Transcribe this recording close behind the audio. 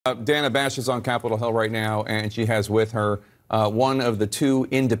Dana Bash is on Capitol Hill right now, and she has with her one of the two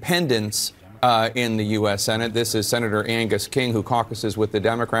independents in the U.S. Senate. This is Senator Angus King, who caucuses with the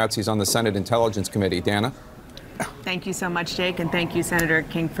Democrats. He's on the Senate Intelligence Committee. Dana? Thank you so much, Jake, and thank you, Senator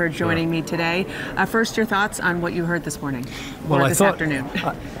King, for joining me today. First, your thoughts on what you heard this morning or this afternoon.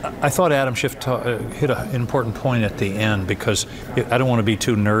 I thought Adam Schiff hit an important point at the end, because I don't want to be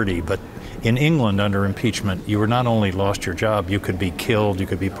too nerdy, but in England, under impeachment, you were not only lost your job, you could be killed, you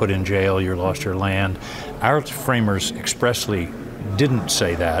could be put in jail, you lost your land. Our framers expressly didn't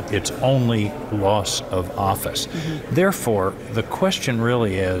say that. It's only loss of office. Therefore, the question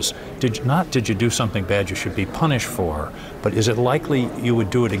really is, did you do something bad you should be punished for, but is it likely you would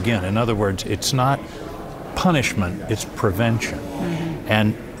do it again? In other words, it's not punishment, it's prevention.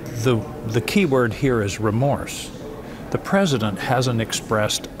 And the key word here is remorse. The president hasn't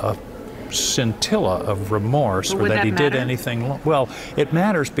expressed a scintilla of remorse or that he did anything wrong. Well, it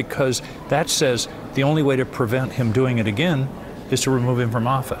matters because that says the only way to prevent him doing it again is to remove him from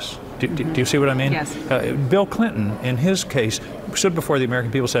office. Do you see what I mean? Yes. Bill Clinton, in his case, stood before the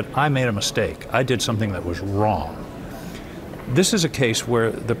American people and said, I made a mistake. I did something that was wrong. This is a case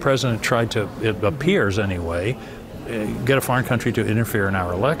where the president tried to, it appears anyway, get a foreign country to interfere in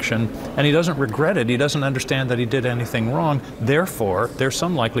our election, and he doesn't regret it. He doesn't understand that he did anything wrong. Therefore, there's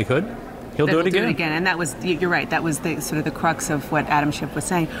some likelihood he'll do it again. And that was, you're right, that was the sort of the crux of what Adam Schiff was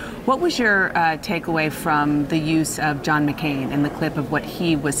saying. What was your takeaway from the use of John McCain and the clip of what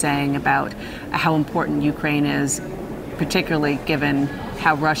he was saying about how important Ukraine is, particularly given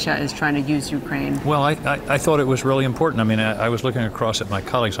how Russia is trying to use Ukraine? Well, I thought it was really important. I mean, I was looking across at my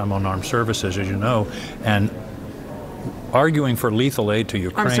colleagues. I'm on armed services, as you know, and arguing for lethal aid to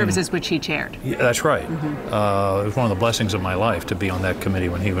Ukraine. Armed services, which he chaired. Yeah, that's right. It was one of the blessings of my life to be on that committee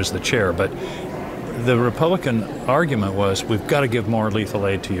when he was the chair. But the Republican argument was, we've got to give more lethal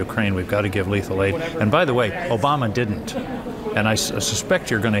aid to Ukraine. We've got to give lethal aid. And by the way, Obama didn't. And I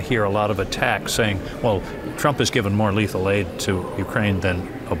suspect you're going to hear a lot of attacks saying, well, Trump has given more lethal aid to Ukraine than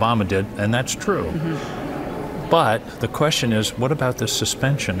Obama did, and that's true. But the question is, what about this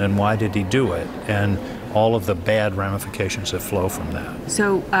suspension, and why did he do it? And all of the bad ramifications that flow from that.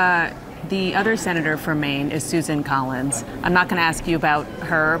 So the other senator from Maine is Susan Collins. I'm not going to ask you about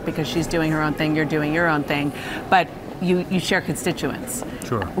her because she's doing her own thing, you're doing your own thing, but you share constituents.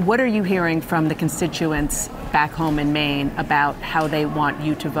 Sure. What are you hearing from the constituents back home in Maine about how they want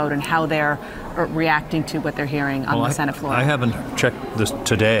you to vote and how they're reacting to what they're hearing on the Senate floor? I haven't checked this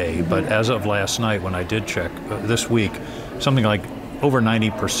today, but as of last night when I did check, this week, something like over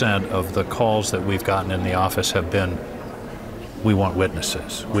 90% of the calls that we've gotten in the office have been, we want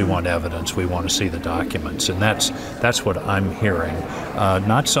witnesses, we want evidence, we want to see the documents, and that's what I'm hearing.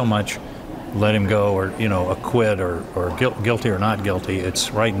 Not so much let him go or acquit or guilty or not guilty.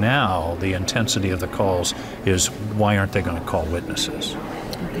 It's right now the intensity of the calls is, why aren't they going to call witnesses?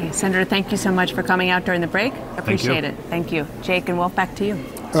 Okay, Senator, thank you so much for coming out during the break. Appreciate it. Thank you. Jake and Wolf, back to you.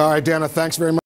 All right, Dana, thanks very much.